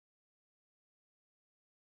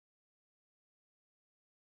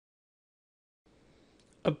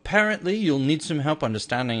apparently you'll need some help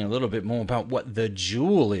understanding a little bit more about what the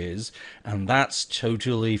joule is, and that's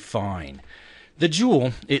totally fine. The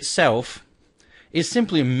joule itself is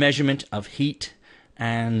simply a measurement of heat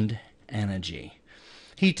and energy.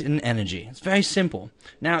 Heat and energy. It's very simple.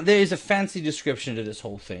 Now, there is a fancy description to this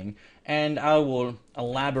whole thing, and I will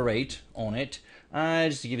elaborate on it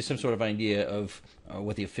just to give you some sort of idea of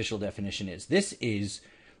what the official definition is. This is,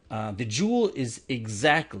 the joule is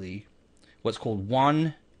exactly what's called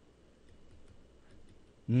 1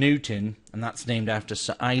 Newton, and that's named after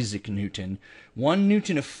Sir Isaac Newton. 1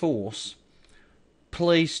 Newton of force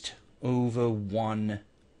placed over 1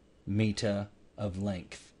 meter of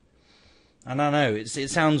length. And I know, it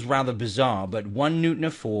sounds rather bizarre, but 1 Newton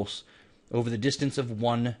of force over the distance of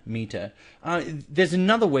 1 meter. There's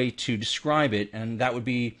another way to describe it, and that would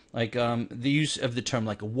be like the use of the term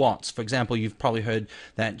like watts. For example, you've probably heard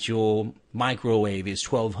that your microwave is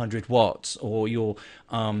 1200 watts, or your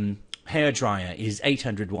hairdryer is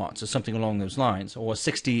 800 watts, or something along those lines, or a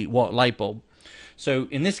 60-watt light bulb. So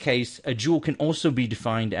in this case, a joule can also be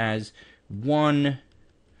defined as 1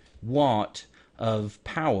 watt of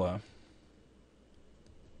power,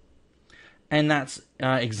 and that's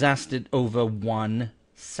exhausted over 1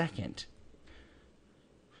 second.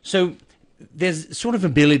 So there's sort of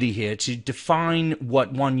ability here to define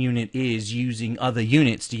what one unit is using other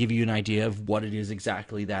units to give you an idea of what it is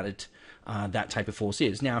exactly that it that type of force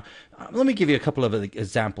is. Now, let me give you a couple of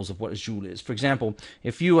examples of what a joule is. For example,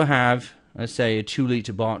 if you have, let's say, a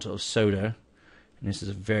 2-liter bottle of soda, and this is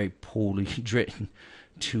a very poorly written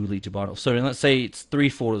 2-liter bottle of soda, and let's say it's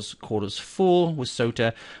 3/4 full with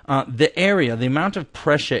soda, the area, the amount of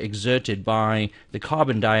pressure exerted by the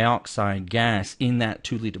carbon dioxide gas in that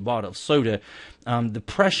 2-liter bottle of soda, the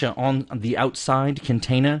pressure on the outside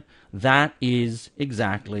container, that is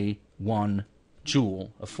exactly 1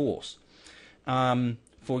 joule of force.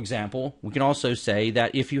 For example, we can also say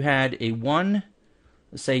that if you had a 1,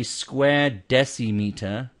 let's say, square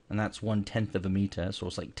decimeter, and that's 1/10 of a meter, so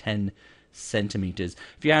it's like 10 centimeters.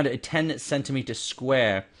 If you had a 10 centimeter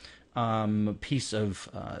square piece of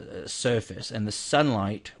surface and the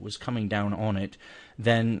sunlight was coming down on it,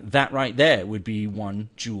 then that right there would be 1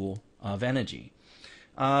 joule of energy.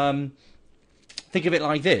 Think of it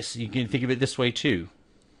like this. You can think of it this way too.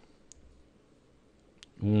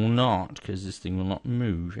 Will not, because this thing will not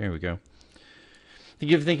move. Here we go.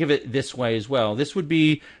 Think of it this way as well. This would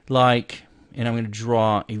be like, and I'm going to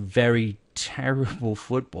draw a very terrible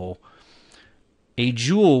football. A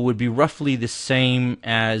joule would be roughly the same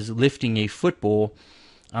as lifting a football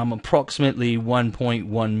approximately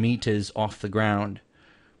 1.1 meters off the ground.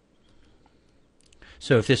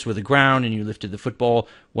 So if this were the ground and you lifted the football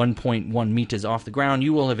 1.1 meters off the ground,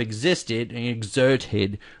 you will have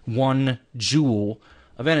exerted 1 joule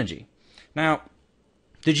of energy. Now,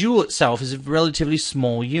 the joule itself is a relatively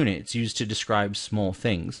small unit. It's used to describe small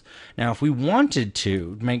things. Now, if we wanted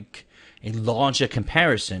to make a larger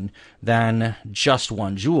comparison than just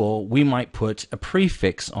 1 joule, we might put a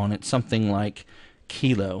prefix on it, something like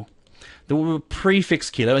kilo. The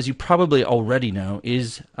prefix kilo, as you probably already know,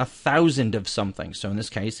 is 1,000 of something. So in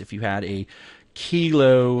this case, if you had a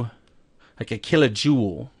kilo, like a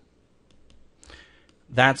kilojoule,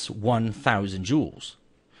 that's 1,000 joules.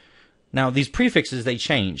 Now, these prefixes, they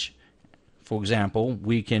change. For example,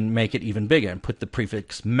 we can make it even bigger and put the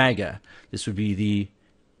prefix mega. This would be the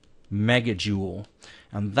megajoule,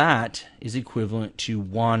 and that is equivalent to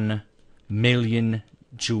 1 million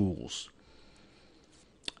joules.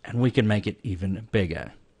 And we can make it even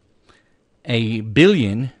bigger. A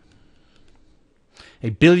billion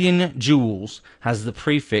joules has the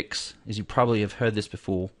prefix, as you probably have heard this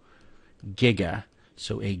before, giga.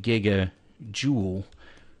 So a gigajoule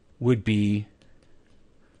would be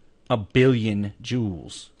 1 billion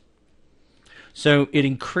joules. So it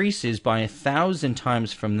increases by 1,000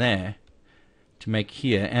 times from there to make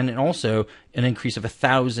here, and also an increase of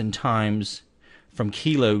 1,000 times from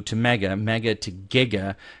kilo to mega, mega to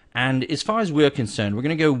giga. And as far as we're concerned, we're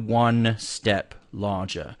going to go 1 step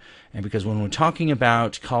larger. And because when we're talking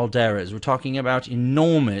about calderas, we're talking about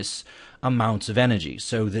enormous amounts of energy.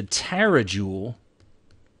 So the terajoule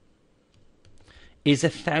is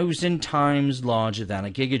 1,000 times larger than a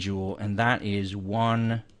gigajoule, and that is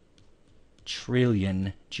 1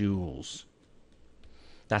 trillion joules.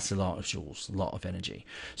 That's a lot of joules, a lot of energy.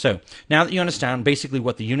 So now that you understand basically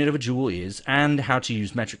what the unit of a joule is and how to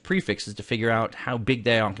use metric prefixes to figure out how big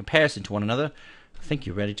they are in comparison to one another, I think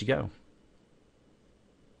you're ready to go.